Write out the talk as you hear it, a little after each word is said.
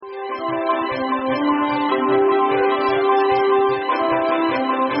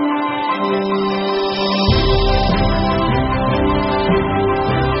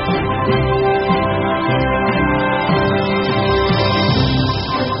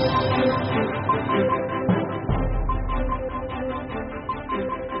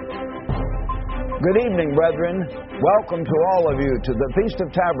Good evening, brethren. Welcome to all of you to the Feast of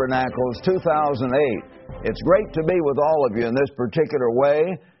Tabernacles 2008. It's great to be with all of you in this particular way,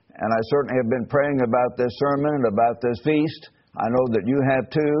 and I certainly have been praying about this sermon and about this feast. I know that you have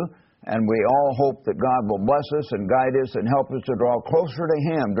too, and we all hope that God will bless us and guide us and help us to draw closer to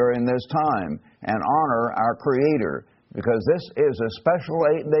Him during this time and honor our Creator, because this is a special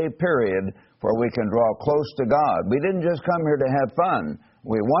 8-day period where we can draw close to God. We didn't just come here to have fun.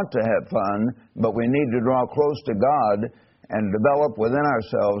 We want to have fun, but we need to draw close to God and develop within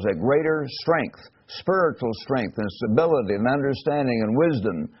ourselves a greater strength, spiritual strength and stability and understanding and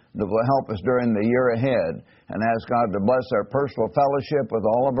wisdom that will help us during the year ahead, and ask God to bless our personal fellowship with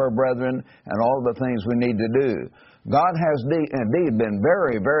all of our brethren and all the things we need to do. God has indeed been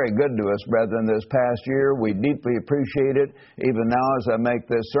very, very good to us, brethren, this past year. We deeply appreciate it. Even now, as I make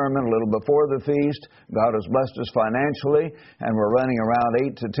this sermon a little before the feast, God has blessed us financially, and we're running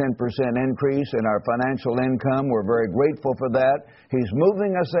around 8 to 10% increase in our financial income. We're very grateful for that. He's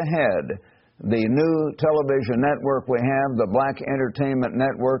moving us ahead. The new television network we have, the Black Entertainment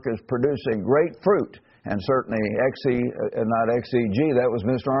Network, is producing great fruit. And certainly not XEG, that was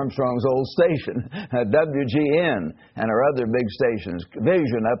Mr. Armstrong's old station, WGN, and our other big stations,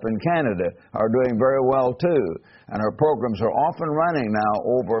 Vision up in Canada, are doing very well too. And our programs are often running now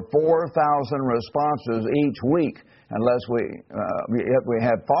over 4,000 responses each week, unless we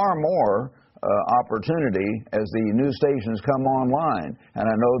have far more opportunity as the new stations come online, and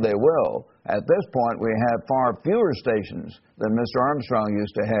I know they will. At this point, we have far fewer stations than Mr. Armstrong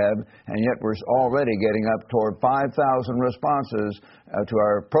used to have, and yet we're already getting up toward 5,000 responses to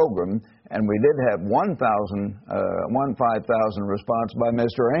our program, and we did have 5,000 response by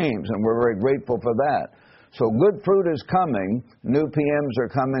Mr. Ames, and we're very grateful for that. So good fruit is coming. New PMs are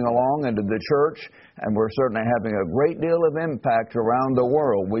coming along into the church, and we're certainly having a great deal of impact around the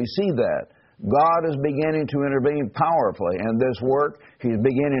world. We see that. God is beginning to intervene powerfully in this work. He's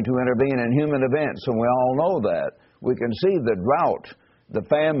beginning to intervene in human events, and we all know that. We can see the drought, the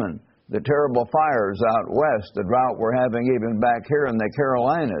famine, the terrible fires out west, the drought we're having even back here in the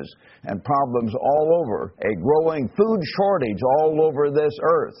Carolinas, and problems all over, a growing food shortage all over this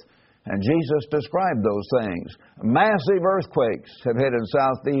earth. And Jesus described those things. Massive earthquakes have hit in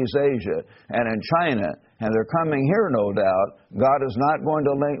Southeast Asia and in China, and they're coming here, no doubt. God is not going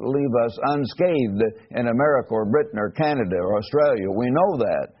to leave us unscathed in America or Britain or Canada or Australia. We know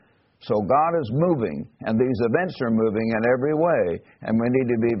that. So God is moving, and these events are moving in every way, and we need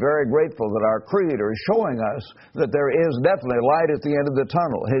to be very grateful that our Creator is showing us that there is definitely light at the end of the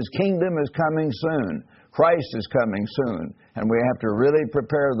tunnel. His kingdom is coming soon. Christ is coming soon, and we have to really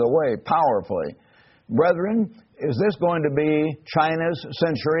prepare the way powerfully. Brethren, is this going to be China's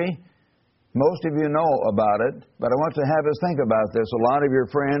century? Most of you know about it, but I want to have us think about this. A lot of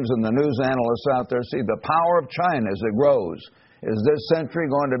your friends and the news analysts out there see the power of China as it grows. Is this century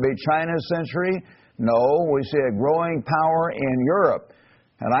going to be China's century? No, we see a growing power in Europe.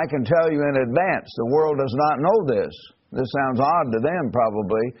 And I can tell you in advance, the world does not know this. This sounds odd to them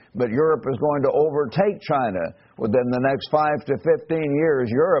probably, but Europe is going to overtake China. Within the next 5 to 15 years,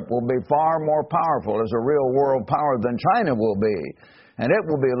 Europe will be far more powerful as a real world power than China will be. And it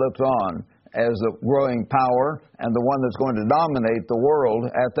will be looked on as the growing power and the one that's going to dominate the world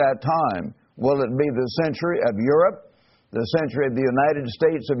at that time. Will it be the century of Europe, the century of the United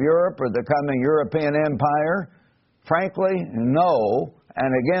States of Europe, or the coming European empire? Frankly, no,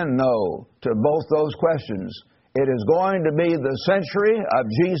 and again no, to both those questions. It is going to be the century of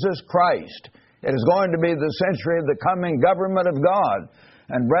Jesus Christ. It is going to be the century of the coming government of God.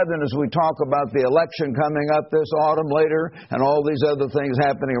 And brethren, as we talk about the election coming up this autumn later, and all these other things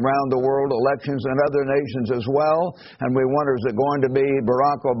happening around the world, elections in other nations as well, and we wonder, is it going to be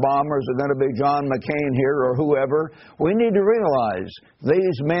Barack Obama, or is it going to be John McCain here, or whoever? We need to realize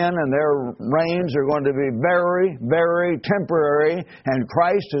these men and their reigns are going to be very, very temporary, and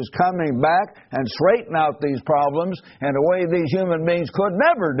Christ is coming back and straighten out these problems in a way these human beings could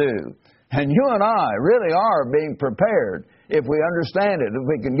never do. And you and I really are being prepared if we understand it, if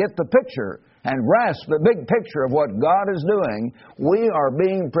we can get the picture and grasp the big picture of what God is doing. We are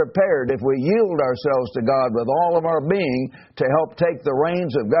being prepared if we yield ourselves to God with all of our being to help take the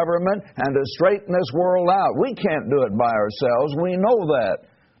reins of government and to straighten this world out. We can't do it by ourselves. We know that.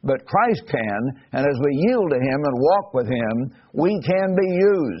 But Christ can, and as we yield to Him and walk with Him, we can be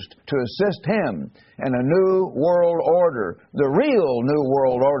used to assist Him in a new world order, the real new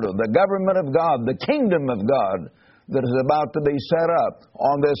world order, the government of God, the kingdom of God that is about to be set up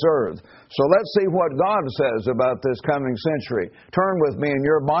on this earth. So let's see what God says about this coming century. Turn with me in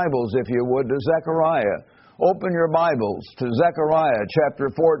your Bibles, if you would, to Zechariah. Open your Bibles to Zechariah chapter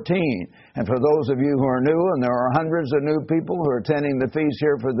 14. And for those of you who are new, and there are hundreds of new people who are attending the feast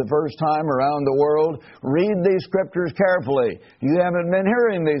here for the first time around the world, read these scriptures carefully. You haven't been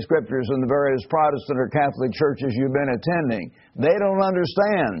hearing these scriptures in the various Protestant or Catholic churches you've been attending. They don't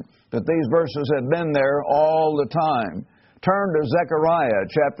understand that these verses have been there all the time. Turn to Zechariah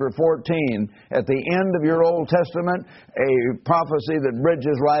chapter 14. At the end of your Old Testament, a prophecy that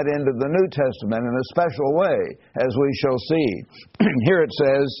bridges right into the New Testament in a special way, as we shall see. Here it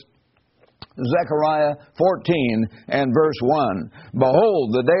says, Zechariah 14 and verse 1,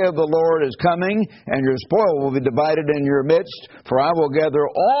 Behold, the day of the Lord is coming, and your spoil will be divided in your midst, for I will gather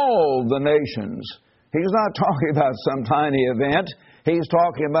all the nations. He's not talking about some tiny event. He's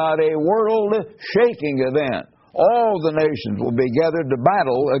talking about a world-shaking event. All the nations will be gathered to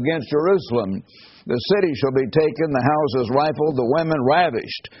battle against Jerusalem. The city shall be taken, the houses rifled, the women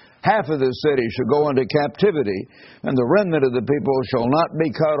ravished. Half of the city shall go into captivity, and the remnant of the people shall not be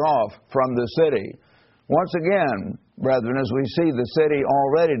cut off from the city. Once again, brethren, as we see the city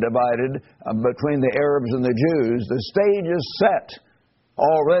already divided between the Arabs and the Jews, the stage is set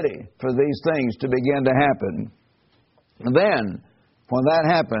already for these things to begin to happen. And then, when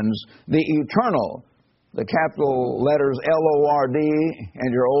that happens, the eternal, the capital letters L-O-R-D in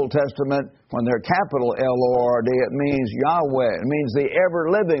your Old Testament, when they're capital L-O-R-D, it means Yahweh. It means the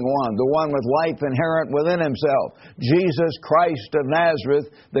ever-living one, the one with life inherent within himself. Jesus Christ of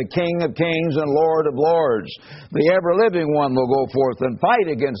Nazareth, the King of kings and Lord of lords. The ever-living one will go forth and fight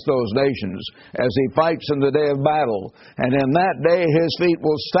against those nations as he fights in the day of battle. And in that day his feet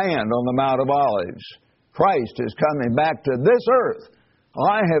will stand on the Mount of Olives. Christ is coming back to this earth.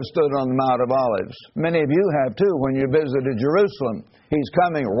 I have stood on the Mount of Olives. Many of you have too when you visited Jerusalem. He's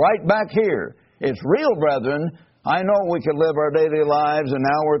coming right back here. It's real, brethren. I know we can live our daily lives, and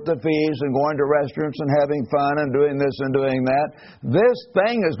now we're at the feast and going to restaurants and having fun and doing this and doing that. This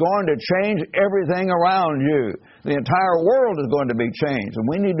thing is going to change everything around you. The entire world is going to be changed, and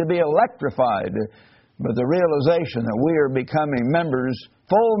we need to be electrified with the realization that we are becoming members,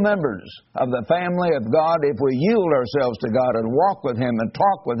 full members of the family of God if we yield ourselves to God and walk with Him and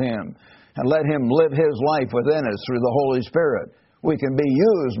talk with Him and let Him live His life within us through the Holy Spirit. We can be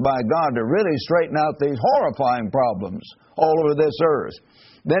used by God to really straighten out these horrifying problems all over this earth.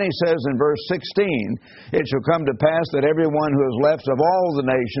 Then he says in verse 16, It shall come to pass that everyone who is left of all the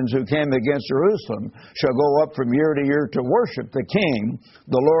nations who came against Jerusalem shall go up from year to year to worship the King,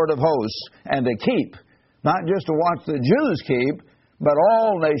 the Lord of hosts, and to keep, not just to watch the Jews keep, but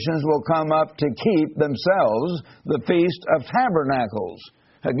all nations will come up to keep themselves the Feast of Tabernacles.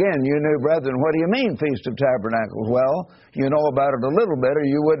 Again, you new brethren, what do you mean, Feast of Tabernacles? Well, you know about it a little bit or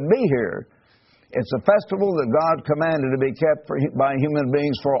you wouldn't be here. It's a festival that God commanded to be kept by human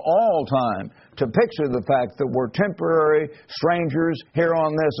beings for all time, to picture the fact that we're temporary strangers here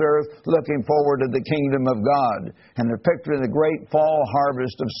on this earth looking forward to the kingdom of God. And they're picturing the great fall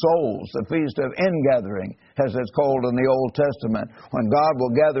harvest of souls, the Feast of Ingathering, as it's called in the Old Testament, when God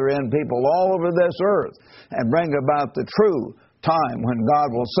will gather in people all over this earth and bring about the true time when God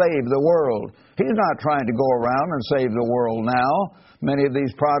will save the world. He's not trying to go around and save the world now. Many of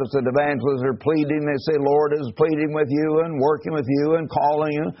these Protestant evangelists are pleading. They say, Lord is pleading with you and working with you and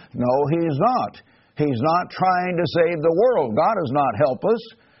calling you. No, He's not. He's not trying to save the world. God does not help us.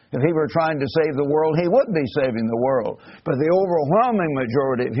 If He were trying to save the world, He would be saving the world. But the overwhelming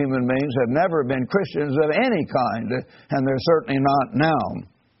majority of human beings have never been Christians of any kind, and they're certainly not now.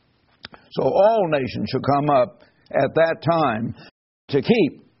 So all nations shall come up at that time to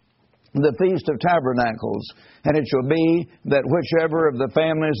keep the Feast of Tabernacles. And it shall be that whichever of the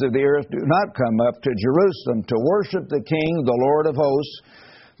families of the earth do not come up to Jerusalem to worship the King, the Lord of hosts,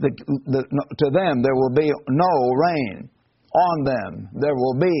 to them there will be no rain. On them there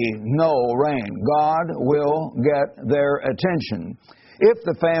will be no rain. God will get their attention. If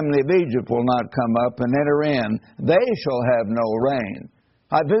the family of Egypt will not come up and enter in, they shall have no rain.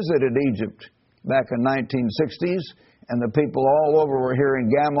 I visited Egypt back in 1960s, and the people all over were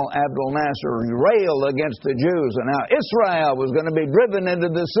hearing Gamal Abdel Nasser rail against the Jews and how Israel was going to be driven into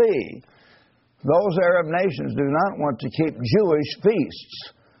the sea. Those Arab nations do not want to keep Jewish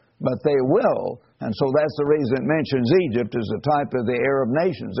feasts, but they will. And so that's the reason it mentions Egypt as a type of the Arab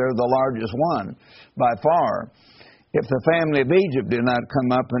nations. They're the largest one by far. If the family of Egypt do not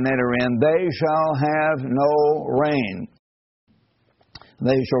come up and enter in, they shall have no rain.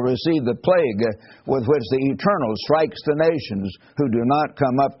 They shall receive the plague with which the Eternal strikes the nations who do not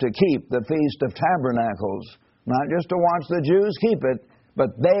come up to keep the Feast of Tabernacles. Not just to watch the Jews keep it, but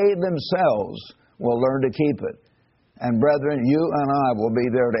they themselves will learn to keep it. And brethren, you and I will be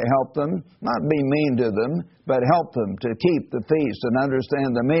there to help them, not be mean to them, but help them to keep the feast and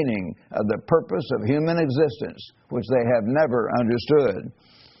understand the meaning of the purpose of human existence, which they have never understood.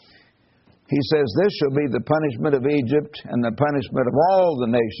 He says, this shall be the punishment of Egypt and the punishment of all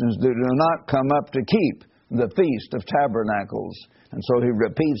the nations that do not come up to keep the Feast of Tabernacles. And so he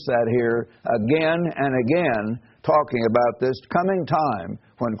repeats that here again and again, talking about this coming time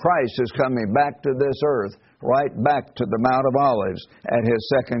when Christ is coming back to this earth, right back to the Mount of Olives at His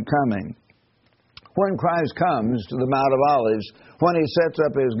second coming. When Christ comes to the Mount of Olives, when He sets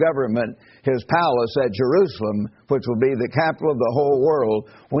up His government, His palace at Jerusalem, which will be the capital of the whole world,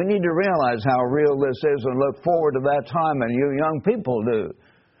 we need to realize how real this is and look forward to that time, and you young people do.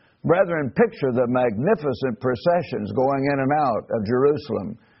 Brethren, picture the magnificent processions going in and out of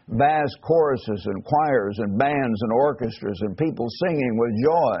Jerusalem. Vast choruses and choirs and bands and orchestras and people singing with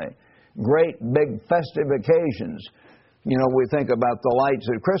joy. Great big festive occasions. You know, we think about the lights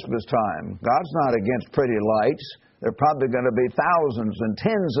at Christmas time. God's not against pretty lights. There are probably going to be thousands and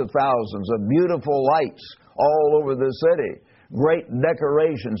tens of thousands of beautiful lights all over the city. Great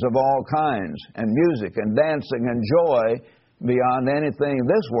decorations of all kinds, and music and dancing and joy beyond anything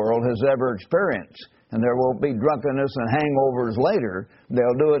this world has ever experienced. And there will be drunkenness and hangovers later.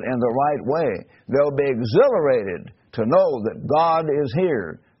 They'll do it in the right way. They'll be exhilarated to know that God is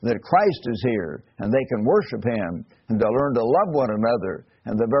here, that Christ is here, and they can worship Him, and they'll learn to love one another.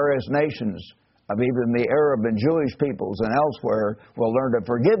 And the various nations of even the Arab and Jewish peoples and elsewhere will learn to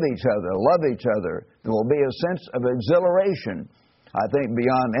forgive each other, love each other. There will be a sense of exhilaration, I think,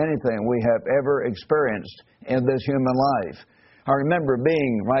 beyond anything we have ever experienced in this human life. I remember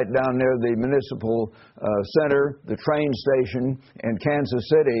being right down near the municipal center, the train station in Kansas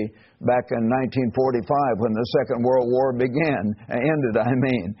City back in 1945 when the Second World War ended,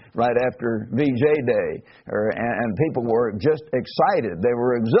 right after VJ Day. And people were just excited. They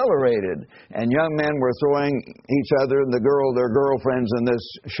were exhilarated. And young men were throwing each other and their girlfriends in this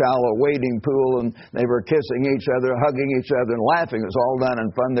shallow wading pool, and they were kissing each other, hugging each other, and laughing. It was all done in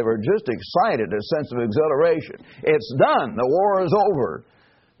fun. They were just excited, a sense of exhilaration. It's done. The war is over.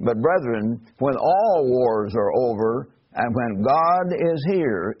 But brethren, when all wars are over, and when God is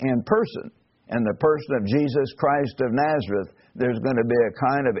here in person, in the person of Jesus Christ of Nazareth, there's going to be a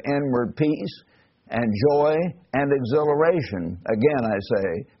kind of inward peace and joy and exhilaration, again I say,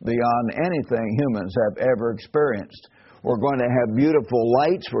 beyond anything humans have ever experienced. We're going to have beautiful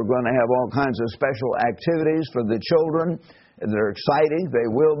lights. We're going to have all kinds of special activities for the children. They're exciting.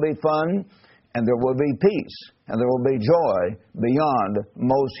 They will be fun. And there will be peace. And there will be joy beyond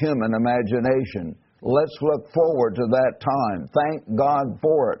most human imagination. Let's look forward to that time. Thank God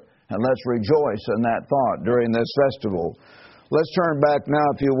for it. And let's rejoice in that thought during this festival. Let's turn back now,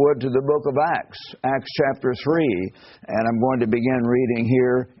 if you would, to the book of Acts, Acts chapter 3. And I'm going to begin reading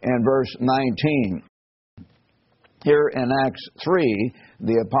here in verse 19. Here in Acts 3,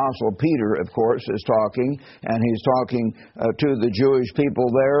 the Apostle Peter, of course, is talking, and he's talking to the Jewish people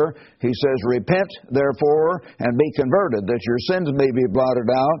there. He says, repent, therefore, and be converted, that your sins may be blotted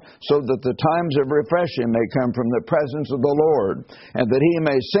out, so that the times of refreshing may come from the presence of the Lord, and that He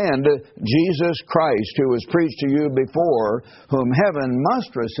may send Jesus Christ, who was preached to you before, whom heaven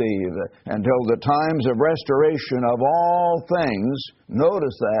must receive, until the times of restoration of all things,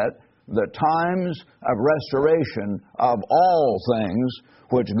 notice that, the times of restoration of all things,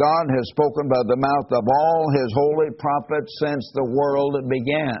 which God has spoken by the mouth of all His holy prophets since the world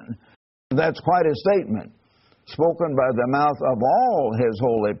began. That's quite a statement. Spoken by the mouth of all His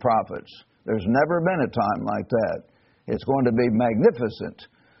holy prophets. There's never been a time like that. It's going to be magnificent.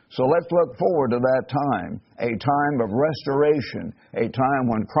 So let's look forward to that time, a time of restoration, a time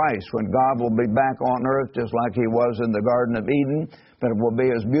when God will be back on earth just like He was in the Garden of Eden, but it will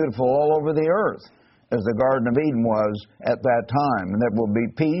be as beautiful all over the earth as the Garden of Eden was at that time. And there will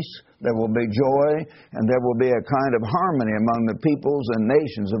be peace, there will be joy, and there will be a kind of harmony among the peoples and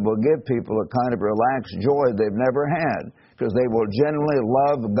nations that will give people a kind of relaxed joy they've never had, because they will genuinely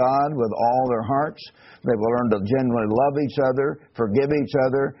love God with all their hearts. They will learn to genuinely love each other, forgive each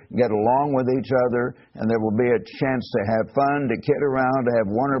other, get along with each other, and there will be a chance to have fun, to kid around, to have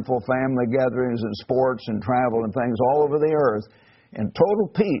wonderful family gatherings and sports and travel and things all over the earth in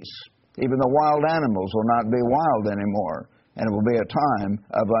total peace. Even the wild animals will not be wild anymore, and it will be a time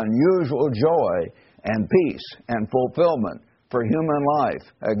of unusual joy and peace and fulfillment for human life,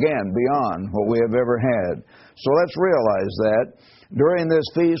 again, beyond what we have ever had. So let's realize that. During this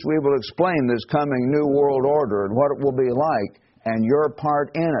feast, we will explain this coming new world order and what it will be like and your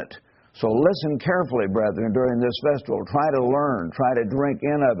part in it. So listen carefully, brethren, during this festival. Try to learn. Try to drink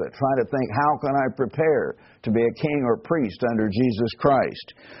in of it. Try to think, how can I prepare to be a king or priest under Jesus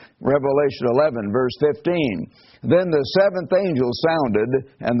Christ? Revelation 11, verse 15. Then the seventh angel sounded,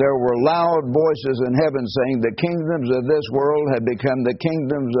 and there were loud voices in heaven saying, the kingdoms of this world have become the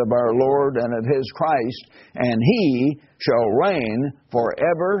kingdoms of our Lord and of His Christ, and He shall reign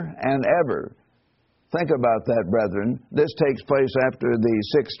forever and ever. Think about that, brethren. This takes place after the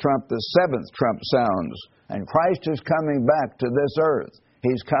sixth trump, the seventh trump sounds. And Christ is coming back to this earth.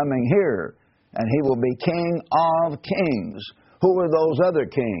 He's coming here. And He will be King of kings. Who are those other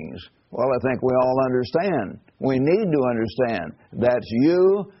kings? Well, I think we all understand. We need to understand. That's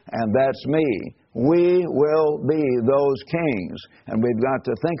you and that's me. We will be those kings. And we've got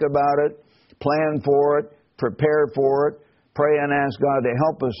to think about it, plan for it, prepare for it, pray and ask God to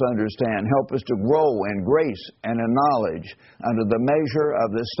help us understand, help us to grow in grace and in knowledge under the measure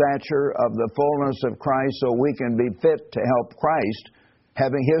of the stature of the fullness of Christ, so we can be fit to help Christ,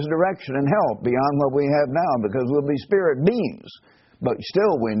 having His direction and help beyond what we have now, because we'll be spirit beings. But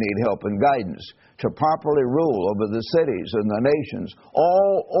still we need help and guidance to properly rule over the cities and the nations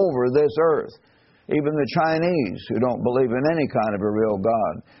all over this earth. Even the Chinese, who don't believe in any kind of a real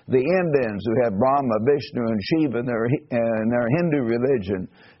God. The Indians, who have Brahma, Vishnu, and Shiva in their Hindu religion.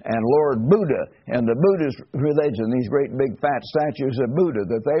 And Lord Buddha and the Buddhist religion, these great big fat statues of Buddha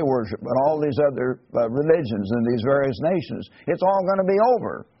that they worship, and all these other religions in these various nations. It's all going to be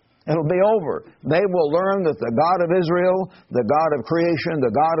over. It'll be over. They will learn that the God of Israel, the God of creation,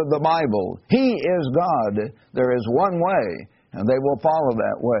 the God of the Bible, He is God. There is one way, and they will follow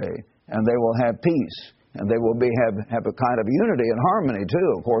that way. And they will have peace, and they will have a kind of unity and harmony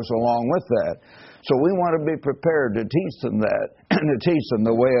too, of course, along with that. So we want to be prepared to teach them that, and to teach them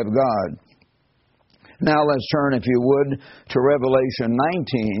the way of God. Now let's turn, if you would, to Revelation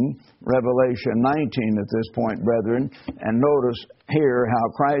 19. Revelation 19 at this point, brethren, and notice here how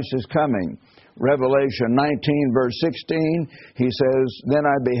Christ is coming. Revelation 19, verse 16, he says, Then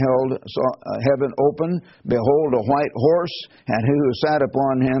I beheld heaven open, behold a white horse, and he who sat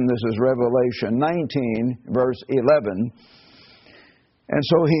upon him, this is Revelation 19, verse 11. And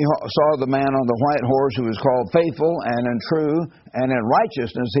so he saw the man on the white horse who is called Faithful and True, and in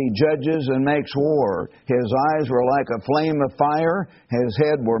righteousness he judges and makes war. His eyes were like a flame of fire, his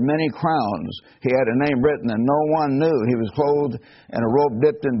head were many crowns. He had a name written and no one knew. He was clothed in a robe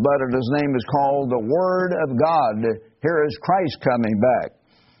dipped in blood, and his name is called the Word of God. Here is Christ coming back.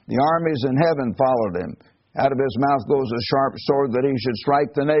 The armies in heaven followed him. Out of his mouth goes a sharp sword that he should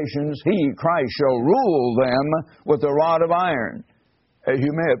strike the nations. He, Christ, shall rule them with a rod of iron. As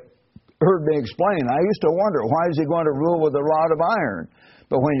you may have heard me explain, I used to wonder, why is he going to rule with a rod of iron?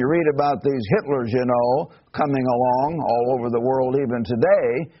 But when you read about these Hitlers, coming along all over the world even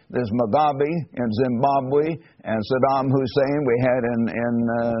today, there's Mugabe in Zimbabwe and Saddam Hussein we had in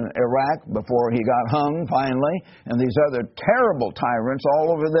Iraq before he got hung finally, and these other terrible tyrants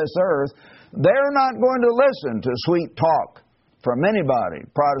all over this earth, they're not going to listen to sweet talk from anybody,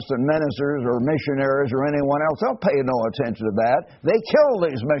 Protestant ministers or missionaries or anyone else. They'll pay no attention to that. They kill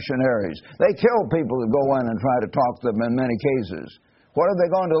these missionaries. They kill people who go in and try to talk to them in many cases. What are they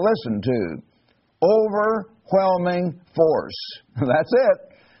going to listen to? Overwhelming force. That's it.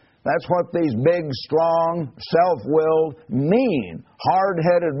 That's what these big, strong, self-willed, mean,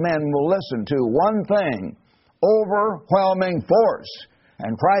 hard-headed men will listen to. One thing, overwhelming force.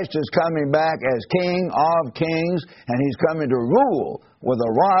 And Christ is coming back as King of kings, and He's coming to rule with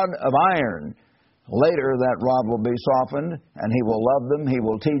a rod of iron. Later, that rod will be softened, and He will love them, He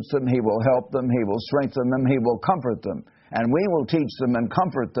will teach them, He will help them, He will strengthen them, He will comfort them. And we will teach them and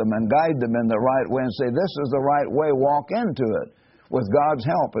comfort them and guide them in the right way and say, this is the right way, walk into it with God's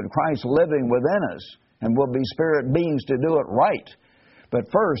help and Christ living within us. And we'll be spirit beings to do it right.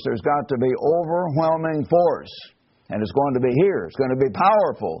 But first, there's got to be overwhelming force. And it's going to be here. It's going to be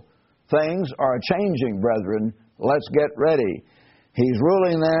powerful. Things are changing, brethren. Let's get ready. He's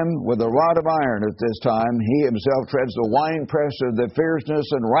ruling them with a rod of iron at this time. He Himself treads the winepress of the fierceness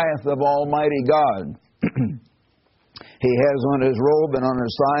and wrath of Almighty God. He has on His robe and on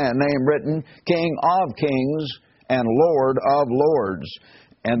His thigh a name written, King of kings and Lord of lords.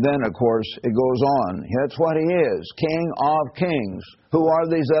 And then, of course, it goes on. That's what He is, King of kings. Who are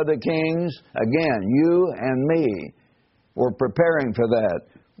these other kings? Again, you and me. We're preparing for that.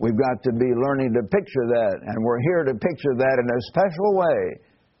 We've got to be learning to picture that, and we're here to picture that in a special way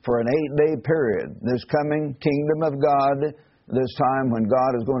for an 8-day period. This coming kingdom of God, this time when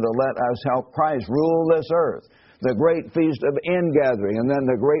God is going to let us help Christ rule this earth. The great feast of ingathering, and then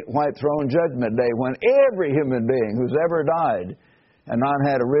the great white throne judgment day when every human being who's ever died and not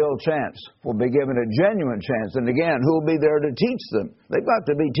had a real chance will be given a genuine chance. And again, who will be there to teach them? They've got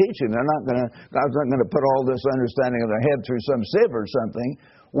to be teaching. God's not going to put all this understanding in their head through some sieve or something.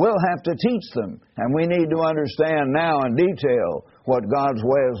 We'll have to teach them. And we need to understand now in detail what God's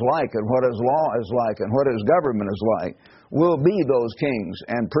way is like and what His law is like and what His government is like. We'll be those kings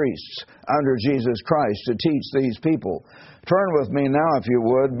and priests under Jesus Christ to teach these people. Turn with me now, if you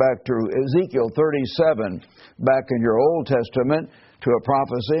would, back to Ezekiel 37, back in your Old Testament, to a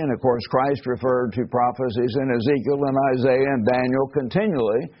prophecy. And of course, Christ referred to prophecies in Ezekiel and Isaiah and Daniel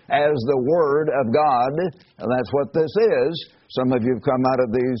continually as the Word of God. And that's what this is. Some of you have come out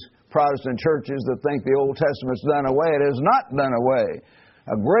of these Protestant churches that think the Old Testament's done away. It is not done away.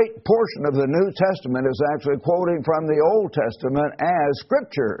 A great portion of the New Testament is actually quoting from the Old Testament as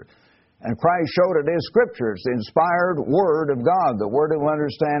Scripture. And Christ showed it as Scripture. It's the inspired Word of God, the Word to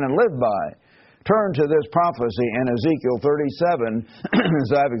understand and live by. Turn to this prophecy in Ezekiel 37.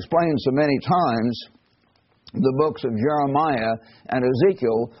 As I've explained so many times, the books of Jeremiah and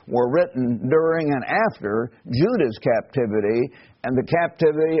Ezekiel were written during and after Judah's captivity and the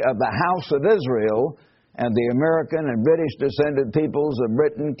captivity of the house of Israel. And the American and British descended peoples of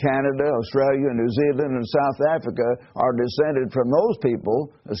Britain, Canada, Australia, New Zealand, and South Africa are descended from those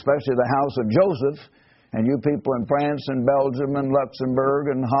people, especially the house of Joseph. And you people in France and Belgium and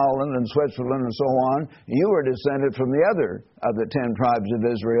Luxembourg and Holland and Switzerland and so on, you were descended from the other of the 10 tribes of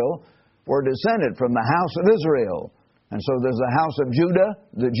Israel, were descended from the house of Israel. And so there's the house of Judah,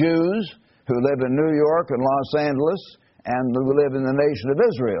 the Jews, who live in New York and Los Angeles, and who live in the nation of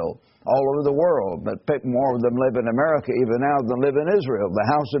Israel, all over the world. But more of them live in America even now than live in Israel,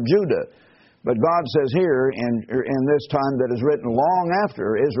 the house of Judah. But God says here, in this time that is written long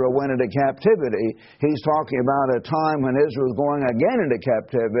after Israel went into captivity, He's talking about a time when Israel is going again into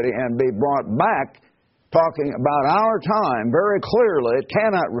captivity and be brought back, talking about our time very clearly. It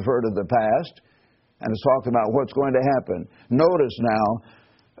cannot refer to the past, and it's talking about what's going to happen. Notice now,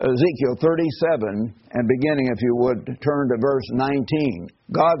 Ezekiel 37, and beginning, if you would, turn to verse 19.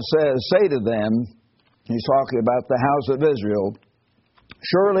 God says, say to them, He's talking about the house of Israel,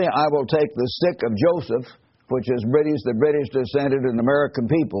 surely I will take the stick of Joseph, which is the British descended and American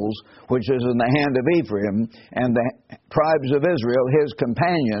peoples, which is in the hand of Ephraim, and the tribes of Israel, his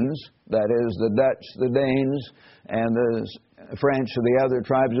companions, that is the Dutch, the Danes, and the French, the other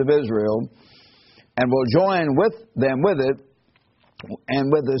tribes of Israel, and will join with them with it, and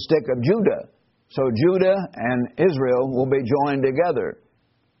with the stick of Judah. So Judah and Israel will be joined together.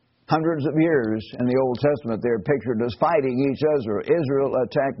 Hundreds of years in the Old Testament, they're pictured as fighting each other. Israel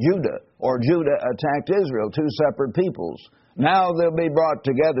attacked Judah, or Judah attacked Israel, two separate peoples. Now they'll be brought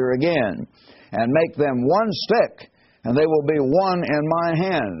together again and make them one stick, and they will be one in my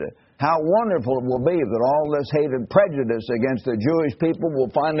hand. How wonderful it will be that all this hate and prejudice against the Jewish people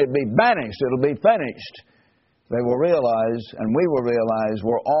will finally be banished. It'll be finished. They will realize, and we will realize,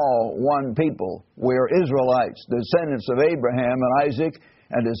 we're all one people. We are Israelites, descendants of Abraham and Isaac,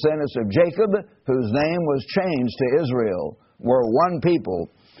 and descendants of Jacob, whose name was changed to Israel. We're one people.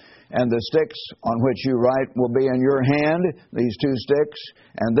 And the sticks on which you write will be in your hand, these two sticks,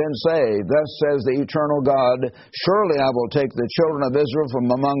 and then say, thus says the eternal God, surely I will take the children of Israel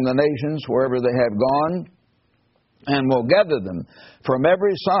from among the nations wherever they have gone, and will gather them from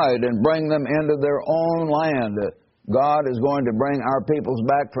every side and bring them into their own land. God is going to bring our peoples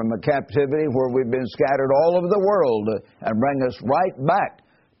back from a captivity where we've been scattered all over the world and bring us right back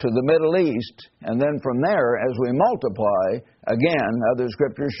to the Middle East. And then from there, as we multiply, again, other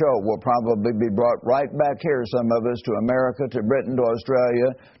scriptures show we'll probably be brought right back here, some of us, to America, to Britain, to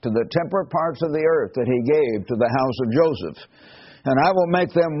Australia, to the temperate parts of the earth that He gave to the house of Joseph. And I will make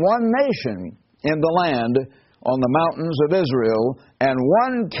them one nation in the land on the mountains of Israel, and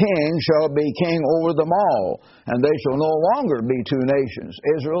one king shall be king over them all, and they shall no longer be two nations.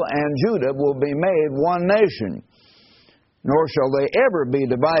 Israel and Judah will be made one nation, nor shall they ever be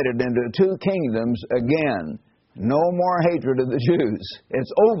divided into two kingdoms again. No more hatred of the Jews.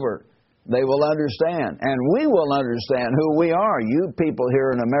 It's over. They will understand, and we will understand who we are. You people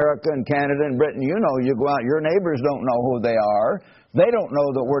here in America and Canada and Britain, you know, you go out, your neighbors don't know who they are. They don't know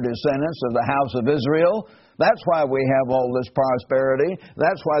that we're descendants of the house of Israel. That's why we have all this prosperity.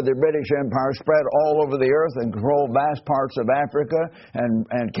 That's why the British Empire spread all over the earth and controlled vast parts of Africa and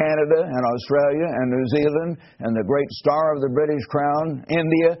Canada and Australia and New Zealand and the great star of the British crown,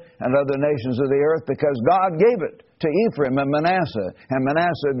 India, and other nations of the earth, because God gave it to Ephraim and Manasseh. And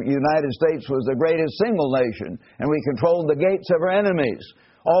Manasseh, the United States, was the greatest single nation, and we controlled the gates of our enemies.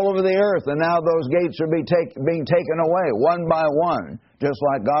 all over the earth, and now those gates are being taken away one by one, just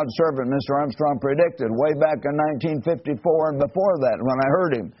like God's servant Mr. Armstrong predicted way back in 1954 and before that when I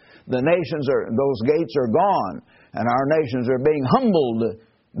heard him. Those gates are gone, and our nations are being humbled.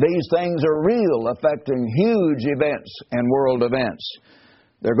 These things are real, affecting huge events and world events.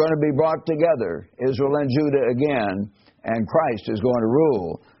 They're going to be brought together, Israel and Judah again, and Christ is going to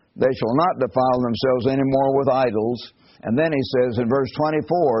rule. They shall not defile themselves any more with idols. And then he says in verse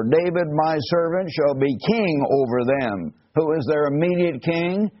 24, David my servant shall be king over them. Who is their immediate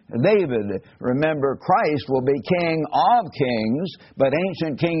king? David. Remember, Christ will be king of kings, but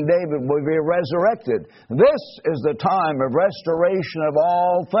ancient King David will be resurrected. This is the time of restoration of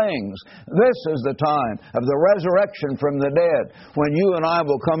all things. This is the time of the resurrection from the dead, when you and I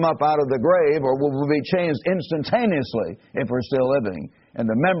will come up out of the grave, or will be changed instantaneously if we're still living. And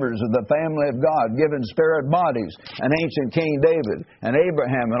the members of the family of God, given spirit bodies, and ancient King David, and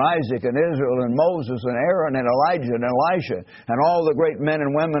Abraham, and Isaac, and Israel, and Moses, and Aaron, and Elijah, and Elisha, and all the great men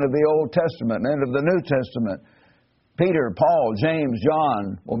and women of the Old Testament and of the New Testament. Peter, Paul, James,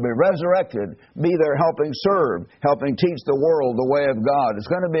 John will be resurrected, be there helping serve, helping teach the world the way of God. It's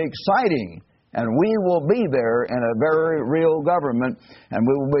going to be exciting. And we will be there in a very real government, and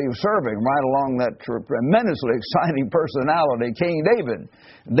we will be serving right along that tremendously exciting personality, King David.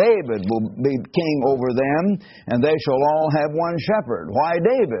 David will be king over them, and they shall all have one shepherd. Why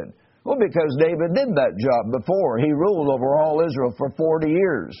David? Well, because David did that job before. He ruled over all Israel for 40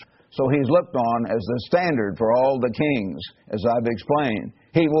 years. So he's looked on as the standard for all the kings, as I've explained.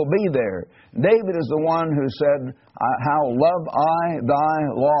 He will be there. David is the one who said, how love I thy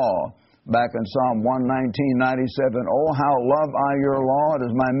law. Back in Psalm 119:97, oh, how love I your law, it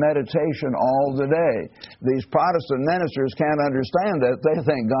is my meditation all the day. These Protestant ministers can't understand that. They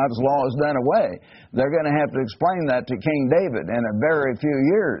think God's law is done away. They're going to have to explain that to King David in a very few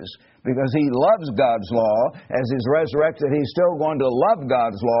years, because he loves God's law. As he's resurrected, he's still going to love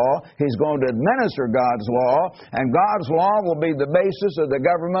God's law. He's going to administer God's law, and God's law will be the basis of the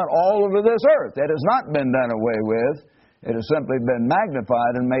government all over this earth. It has not been done away with. It has simply been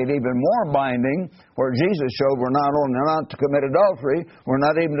magnified and made even more binding, where Jesus showed we're not only not to commit adultery, we're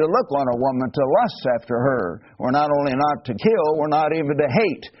not even to look on a woman to lust after her. We're not only not to kill, we're not even to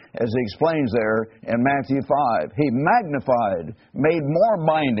hate, as he explains there in Matthew 5. He magnified, made more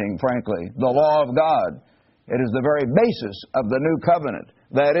binding, frankly, the law of God. It is the very basis of the new covenant.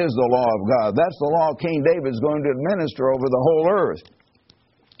 That is the law of God. That's the law King David is going to administer over the whole earth.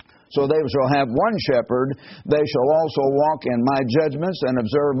 So they shall have one shepherd. They shall also walk in my judgments and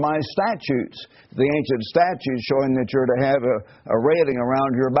observe my statutes. The ancient statutes showing that you're to have a railing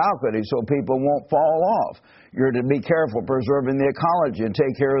around your balcony so people won't fall off. You're to be careful preserving the ecology and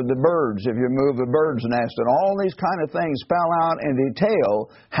take care of the birds if you move a bird's nest. And all these kind of things spell out in detail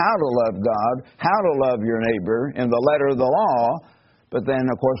how to love God, how to love your neighbor in the letter of the law. But then,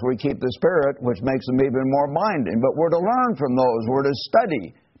 of course, we keep the Spirit, which makes them even more binding. But we're to learn from those. We're to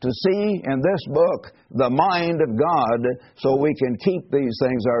study, to see in this book the mind of God, so we can keep these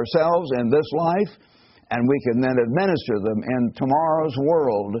things ourselves in this life, and we can then administer them in tomorrow's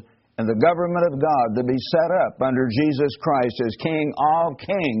world, and the government of God to be set up under Jesus Christ as King of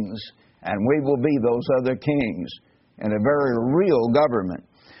kings, and we will be those other kings in a very real government.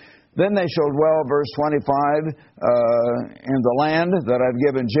 Then they shall dwell, verse 25, in the land that I've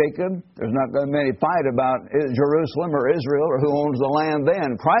given Jacob. There's not going to be any fight about Jerusalem or Israel or who owns the land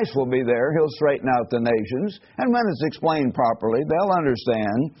then. Christ will be there. He'll straighten out the nations. And when it's explained properly, they'll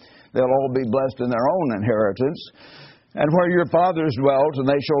understand. They'll all be blessed in their own inheritance. And where your fathers dwelt, and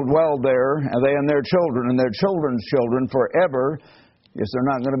they shall dwell there, and they and their children and their children's children forever. Yes,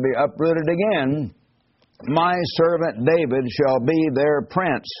 they're not going to be uprooted again. My servant David shall be their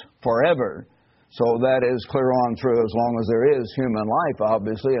prince forever. So that is clear on through as long as there is human life,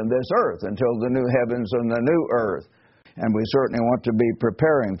 obviously, in this earth, until the new heavens and the new earth. And we certainly want to be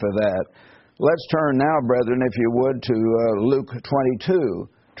preparing for that. Let's turn now, brethren, if you would, to Luke 22.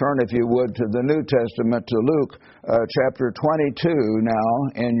 Turn, if you would, to the New Testament, to Luke chapter 22 now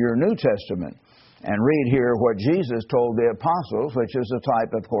in your New Testament. And read here what Jesus told the apostles, which is a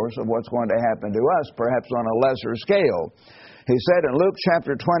type, of course, of what's going to happen to us, perhaps on a lesser scale. He said in Luke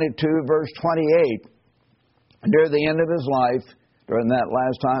chapter 22, verse 28, near the end of his life, during that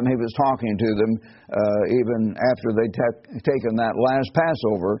last time he was talking to them, even after they'd taken that last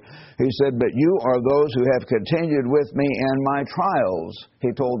Passover, he said, but you are those who have continued with me in my trials, he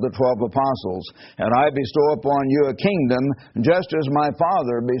told the 12 apostles, and I bestow upon you a kingdom, just as my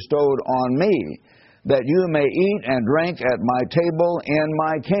Father bestowed on me, that you may eat and drink at my table in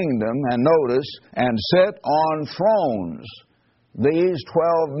my kingdom, and notice, and sit on thrones. These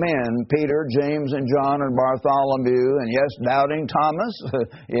 12 men, Peter, James, and John, and Bartholomew, and yes, doubting Thomas,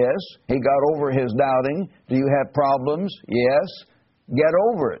 yes, he got over his doubting. Do you have problems? Yes. Get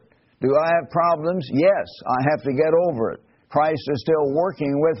over it. Do I have problems? Yes, I have to get over it. Christ is still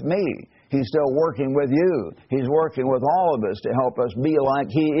working with me. He's still working with you. He's working with all of us to help us be like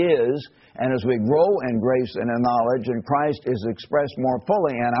He is. And as we grow in grace and in knowledge, and Christ is expressed more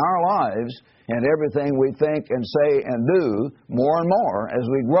fully in our lives, and everything we think and say and do, more and more as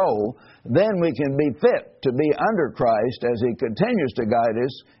we grow, then we can be fit to be under Christ as He continues to guide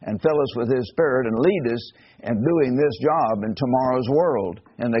us and fill us with His Spirit and lead us in doing this job in tomorrow's world,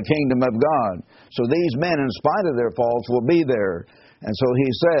 in the kingdom of God. So these men, in spite of their faults, will be there. And so He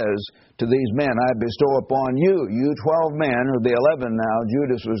says to these men, I bestow upon you, you 12 men, or the 11 now,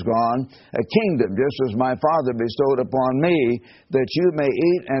 Judas was gone, a kingdom, just as my Father bestowed upon me, that you may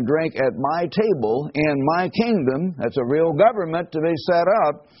eat and drink at my table in my kingdom. That's a real government to be set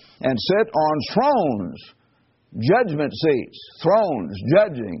up, and sit on thrones, judgment seats, thrones,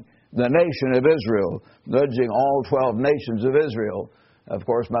 judging the nation of Israel, judging all 12 nations of Israel. Of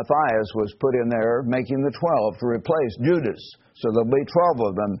course, Matthias was put in there, making the 12 to replace Judas. So there'll be 12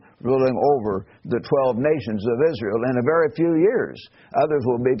 of them ruling over the 12 nations of Israel in a very few years. Others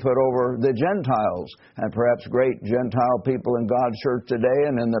will be put over the Gentiles, and perhaps great Gentile people in God's church today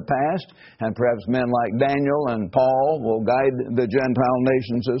and in the past, and perhaps men like Daniel and Paul will guide the Gentile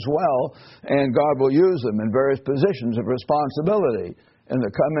nations as well, and God will use them in various positions of responsibility in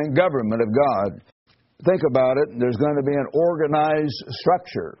the coming government of God. Think about it. There's going to be an organized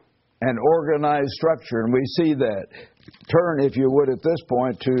structure, and we see that. Turn, if you would, at this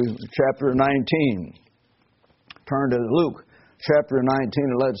point to chapter 19. Turn to Luke chapter 19,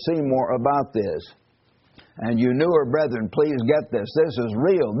 and let's see more about this. And you newer brethren, please get this. This is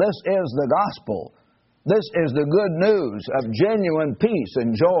real. This is the gospel. This is the good news of genuine peace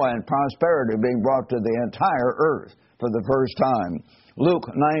and joy and prosperity being brought to the entire earth for the first time. Luke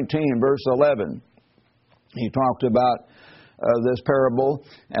 19, verse 11. He talked about this parable,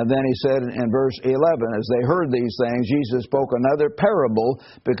 and then he said in verse 11, as they heard these things, Jesus spoke another parable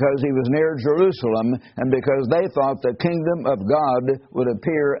because He was near Jerusalem and because they thought the kingdom of God would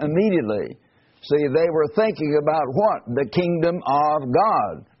appear immediately. See, they were thinking about what? The kingdom of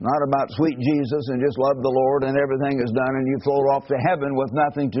God. Not about sweet Jesus and just love the Lord and everything is done and you float off to heaven with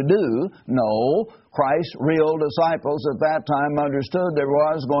nothing to do. No, Christ's real disciples at that time understood there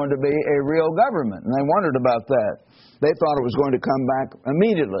was going to be a real government, and they wondered about that. They thought it was going to come back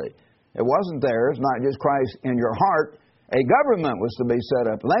immediately. It wasn't there. It's not just Christ in your heart. A government was to be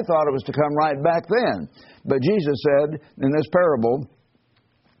set up, and they thought it was to come right back then. But Jesus said in this parable,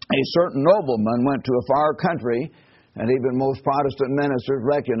 a certain nobleman went to a far country, and even most Protestant ministers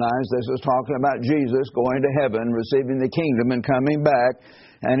recognize this is talking about Jesus going to heaven, receiving the kingdom, and coming back.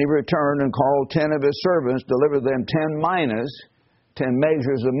 And he returned and called 10 of his servants, delivered them 10 minas, 10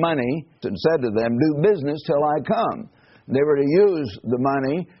 measures of money, and said to them, do business till I come. They were to use the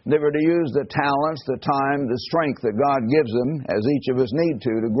money, they were to use the talents, the time, the strength that God gives them, as each of us need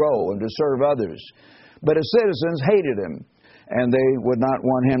to grow and to serve others. But his citizens hated him, and they would not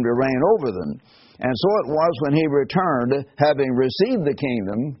want him to reign over them. And so it was when he returned, having received the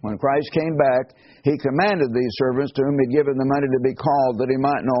kingdom, when Christ came back, he commanded these servants to whom he had given the money to be called, that he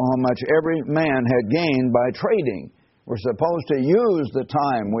might know how much every man had gained by trading. We're supposed to use the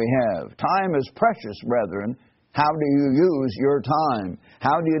time we have. Time is precious, brethren. How do you use your time?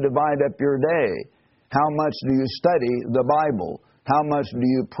 How do you divide up your day? How much do you study the Bible? How much do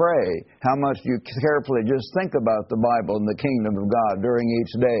you pray? How much do you carefully just think about the Bible and the kingdom of God during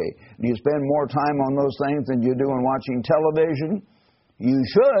each day? Do you spend more time on those things than you do in watching television? You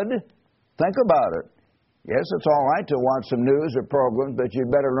should. Think about it. Yes, it's all right to watch some news or programs, but you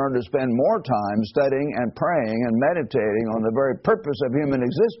better learn to spend more time studying and praying and meditating on the very purpose of human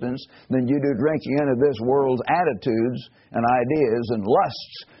existence than you do drinking into this world's attitudes and ideas and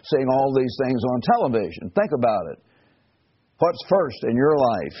lusts, seeing all these things on television. Think about it. What's first in your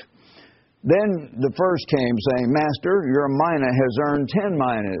life? Then the first came saying, Master, your mina has earned 10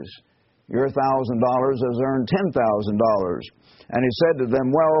 minas. Your $1,000 has earned $10,000. And he said to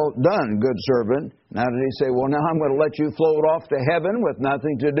them, well done, good servant. Now did he say, well, now I'm going to let you float off to heaven with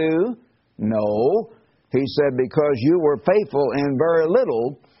nothing to do? No. He said, because you were faithful in very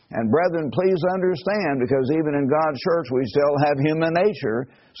little. And brethren, please understand, because even in God's church we still have human nature.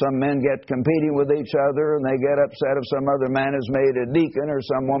 Some men get competing with each other, and they get upset if some other man is made a deacon, or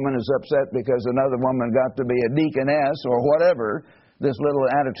some woman is upset because another woman got to be a deaconess, or whatever. This little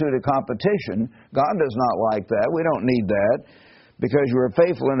attitude of competition. God does not like that. We don't need that. because you are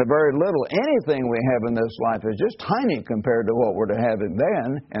faithful in a very little. Anything we have in this life is just tiny compared to what we're to have in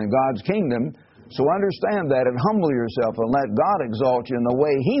then in God's kingdom. So understand that and humble yourself and let God exalt you in the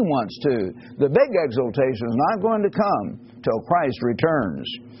way He wants to. The big exaltation is not going to come till Christ returns.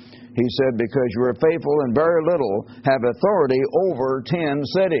 He said, because you are faithful in very little, have authority over 10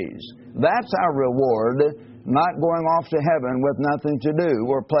 cities. That's our reward, not going off to heaven with nothing to do.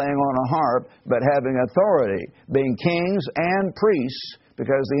 We're playing on a harp, but having authority, being kings and priests,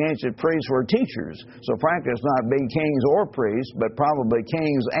 because the ancient priests were teachers. So frankly, it's not being kings or priests, but probably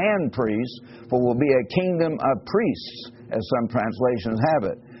kings and priests, for we'll be a kingdom of priests, as some translations have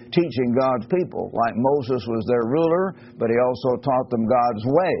it, teaching God's people. Like Moses was their ruler, but he also taught them God's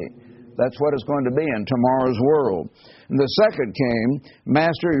way. That's what it's going to be in tomorrow's world. And the second came,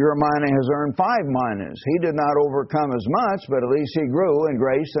 Master, your mina has earned 5 minas. He did not overcome as much, but at least he grew in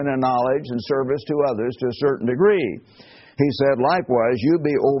grace and in knowledge and service to others to a certain degree. He said, likewise, you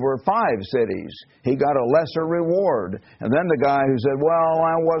be over 5 cities. He got a lesser reward. And then the guy who said, well,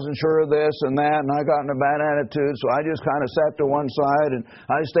 I wasn't sure of this and that, and I got in a bad attitude, so I just kind of sat to one side, and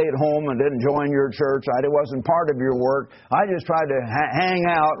I stayed home and didn't join your church. I wasn't part of your work. I just tried to hang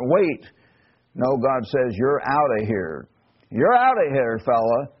out and wait. No, God says, you're out of here. You're out of here,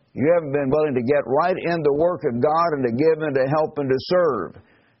 fella. You haven't been willing to get right in the work of God and to give and to help and to serve.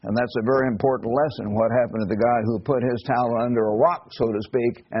 And that's a very important lesson, what happened to the guy who put his talent under a rock, so to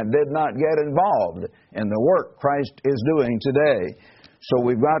speak, and did not get involved in the work Christ is doing today. So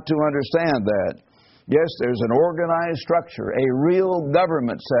we've got to understand that. Yes, there's an organized structure, a real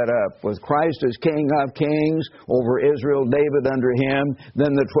government set up with Christ as King of Kings over Israel, David under him,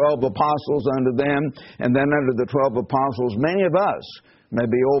 then the 12 apostles under them, and then under the 12 apostles, many of us may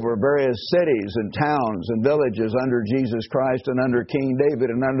be over various cities and towns and villages under Jesus Christ and under King David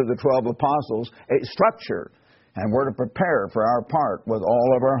and under the 12 apostles, a structure. And we're to prepare for our part with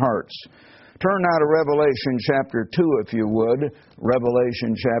all of our hearts. Turn now to Revelation chapter 2, if you would.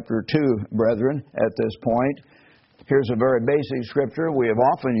 Revelation chapter 2, brethren, at this point. Here's a very basic scripture we have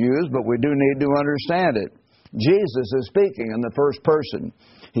often used, but we do need to understand it. Jesus is speaking in the first person.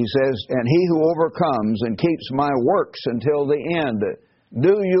 He says, and he who overcomes and keeps my works until the end.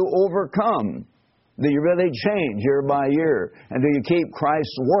 Do you overcome? Do you really change year by year? And do you keep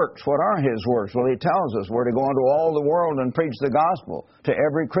Christ's works? What are His works? Well, He tells us we're to go into all the world and preach the gospel to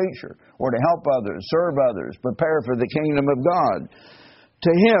every creature. We're to help others, serve others, prepare for the kingdom of God.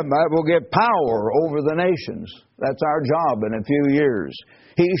 To Him I will give power over the nations. That's our job in a few years.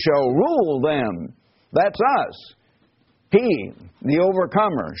 He shall rule them. That's us. He, the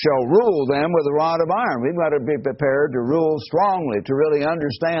overcomer, shall rule them with a rod of iron. We've got to be prepared to rule strongly, to really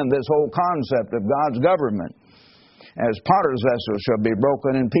understand this whole concept of God's government. As potter's vessels shall be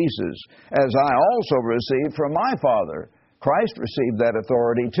broken in pieces, as I also received from my Father. Christ received that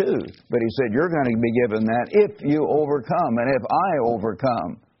authority too. But He said, you're going to be given that if you overcome, and if I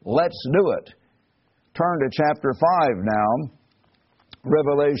overcome. Let's do it. Turn to chapter 5 now.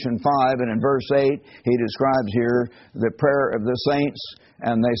 Revelation 5, and in verse 8, he describes here the prayer of the saints,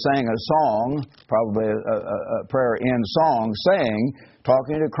 and they sang a song, probably a prayer in song, saying,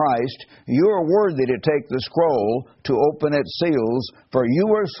 talking to Christ, you are worthy to take the scroll, to open its seals, for you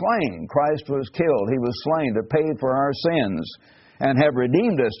were slain. Christ was killed. He was slain to pay for our sins, and have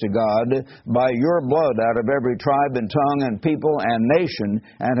redeemed us to God by your blood out of every tribe and tongue and people and nation,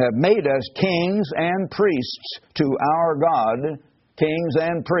 and have made us kings and priests to our God, kings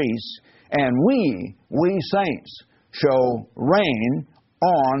and priests, and we saints, shall reign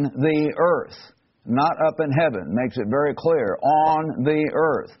on the earth. Not up in heaven. Makes it very clear. On the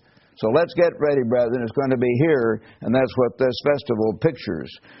earth. So let's get ready, brethren. It's going to be here, and that's what this festival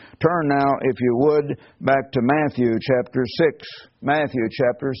pictures. Turn now, if you would, back to Matthew chapter 6. Matthew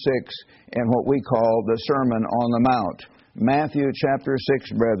chapter 6, and what we call the Sermon on the Mount. Matthew chapter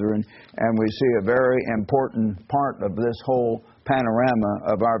 6, brethren, and we see a very important part of this whole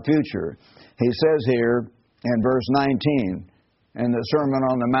panorama of our future. He says here in verse 19, in the Sermon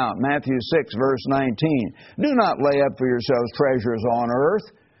on the Mount, Matthew 6, verse 19, do not lay up for yourselves treasures on earth.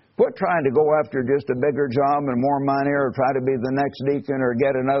 Quit trying to go after just a bigger job and more money, or try to be the next deacon, or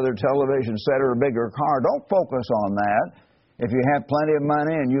get another television set or a bigger car. Don't focus on that. If you have plenty of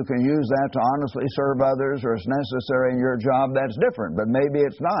money and you can use that to honestly serve others, or it's necessary in your job, that's different. But maybe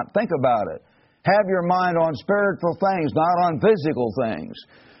it's not. Think about it. Have your mind on spiritual things, not on physical things.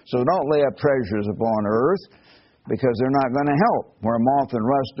 So don't lay up treasures upon earth, because they're not going to help, where moth and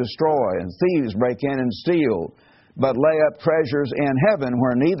rust destroy, and thieves break in and steal. But lay up treasures in heaven,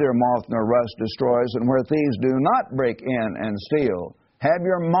 where neither moth nor rust destroys, and where thieves do not break in and steal. Have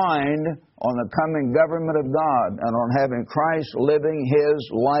your mind on the coming government of God and on having Christ living His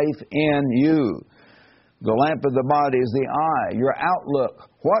life in you. The lamp of the body is the eye, your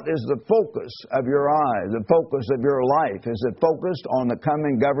outlook. What is the focus of your eye, the focus of your life? Is it focused on the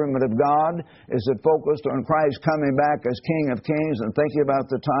coming government of God? Is it focused on Christ coming back as King of Kings and thinking about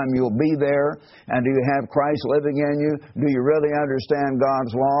the time you'll be there? And do you have Christ living in you? Do you really understand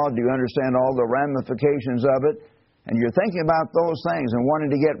God's law? Do you understand all the ramifications of it? And you're thinking about those things and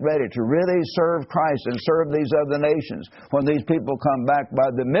wanting to get ready to really serve Christ and serve these other nations when these people come back by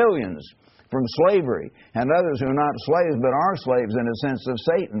the millions from slavery, and others who are not slaves but are slaves in a sense of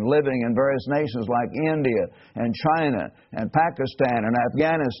Satan, living in various nations like India and China and Pakistan and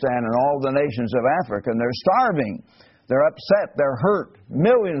Afghanistan and all the nations of Africa. And they're starving. They're upset. They're hurt.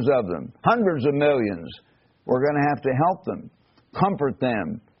 Millions of them. Hundreds of millions. We're going to have to help them, comfort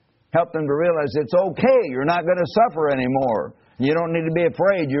them, help them to realize it's okay. You're not going to suffer anymore. You don't need to be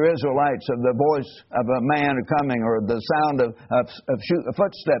afraid, you Israelites, of the voice of a man coming or the sound of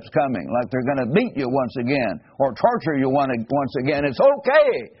footsteps coming, like they're going to beat you once again or torture you once again. It's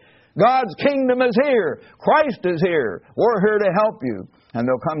okay. God's kingdom is here. Christ is here. We're here to help you. And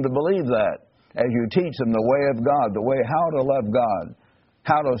they'll come to believe that as you teach them the way of God, the way how to love God,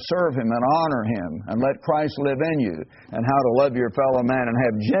 how to serve Him and honor Him and let Christ live in you, and how to love your fellow man and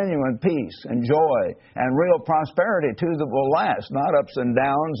have genuine peace and joy and real prosperity too that will last, not ups and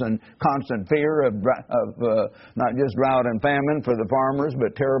downs and constant fear of not just drought and famine for the farmers,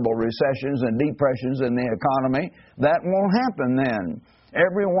 but terrible recessions and depressions in the economy. That won't happen then.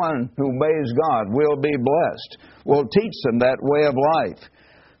 Everyone who obeys God will be blessed. We'll teach them that way of life.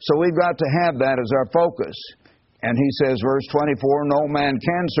 So we've got to have that as our focus. And he says, verse 24, no man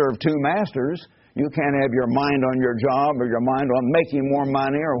can serve two masters. You can't have your mind on your job or your mind on making more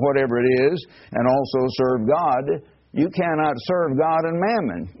money or whatever it is, and also serve God. You cannot serve God and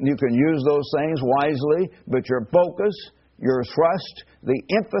mammon. You can use those things wisely, but your focus, your trust, the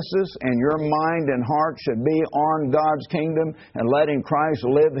emphasis in your mind and heart should be on God's kingdom and letting Christ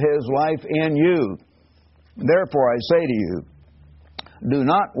live His life in you. Therefore, I say to you, do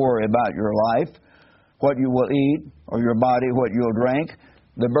not worry about your life, what you will eat, or your body, what you'll drink.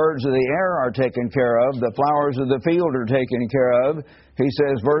 The birds of the air are taken care of. The flowers of the field are taken care of. He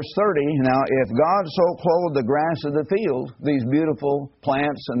says, verse 30, now if God so clothed the grass of the field, these beautiful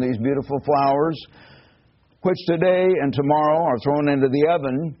plants and these beautiful flowers, which today and tomorrow are thrown into the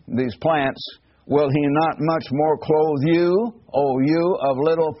oven, these plants, will He not much more clothe you, O you of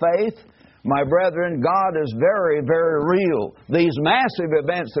little faith? My brethren, God is very, very real. These massive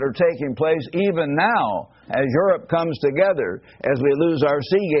events that are taking place even now, as Europe comes together, as we lose our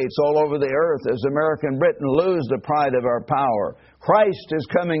sea gates all over the earth, as America and Britain lose the pride of our power. Christ is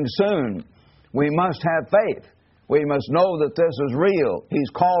coming soon. We must have faith. We must know that this is real. He's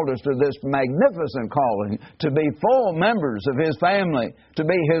called us to this magnificent calling, to be full members of His family, to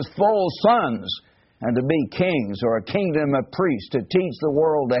be His full sons, and to be kings or a kingdom of priests, to teach the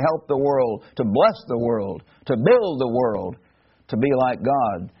world, to help the world, to bless the world, to build the world, to be like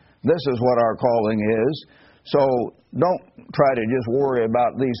God. This is what our calling is. So don't try to just worry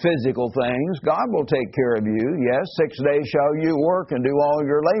about these physical things. God will take care of you. Yes, 6 days shall you work and do all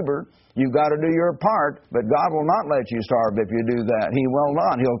your labor. You've got to do your part, but God will not let you starve if you do that. He will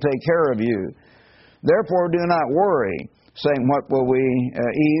not. He'll take care of you. Therefore, do not worry, saying, what will we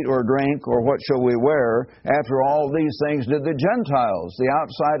eat or drink, or what shall we wear? After all these things did the Gentiles, the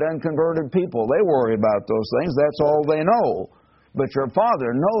outside unconverted people, they worry about those things. That's all they know. But your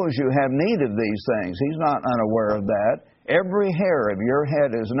Father knows you have need of these things. He's not unaware of that. Every hair of your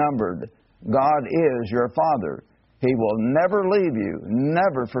head is numbered. God is your Father. He will never leave you,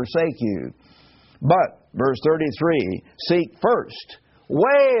 never forsake you. But, verse 33, seek first,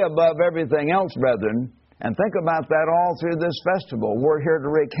 way above everything else, brethren, and think about that all through this festival. We're here to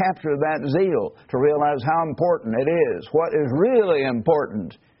recapture that zeal, to realize how important it is. What is really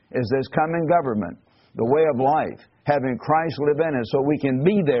important is this coming government, the way of life, having Christ live in us so we can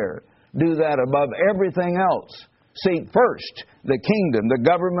be there. Do that above everything else. Seek first the kingdom, the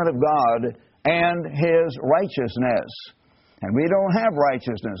government of God, and His righteousness. And we don't have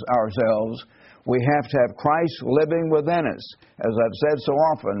righteousness ourselves. We have to have Christ living within us. As I've said so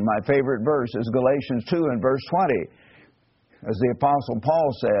often, my favorite verse is Galatians 2 and verse 20. As the Apostle Paul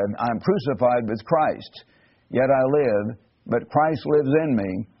said, I'm crucified with Christ, yet I live, but Christ lives in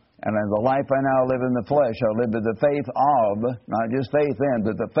me. And in the life I now live in the flesh, I live by the faith of, not just faith in,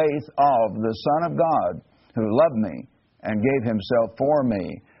 but the faith of the Son of God, who loved me and gave Himself for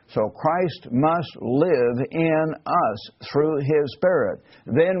me. So Christ must live in us through His Spirit.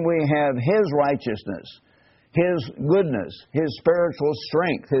 Then we have His righteousness. His goodness, His spiritual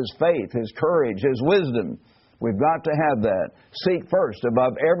strength, His faith, His courage, His wisdom. We've got to have that. Seek first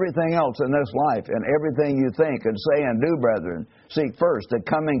above everything else in this life and everything you think and say and do, brethren. Seek first the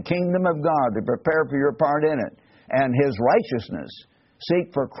coming kingdom of God to prepare for your part in it and His righteousness.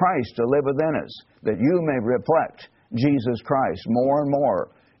 Seek for Christ to live within us, that you may reflect Jesus Christ more and more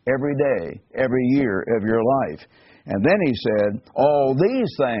every day, every year of your life. And then He said, all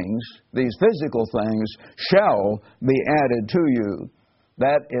these things, these physical things, shall be added to you.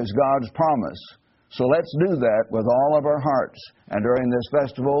 That is God's promise. So let's do that with all of our hearts. And during this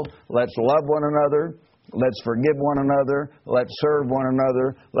festival, let's love one another. Let's forgive one another. Let's serve one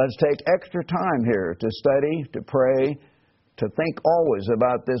another. Let's take extra time here to study, to pray, to think always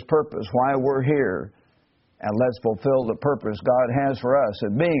about this purpose, why we're here. And let's fulfill the purpose God has for us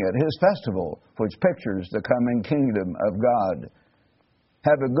in being at His festival, which pictures the coming kingdom of God.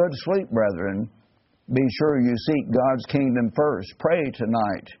 Have a good sleep, brethren. Be sure you seek God's kingdom first. Pray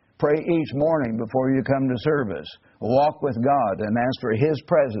tonight. Pray each morning before you come to service. Walk with God and ask for His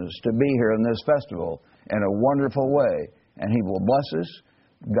presence to be here in this festival in a wonderful way. And He will bless us,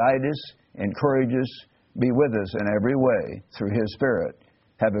 guide us, encourage us, be with us in every way through His Spirit.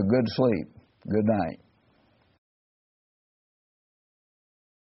 Have a good sleep. Good night.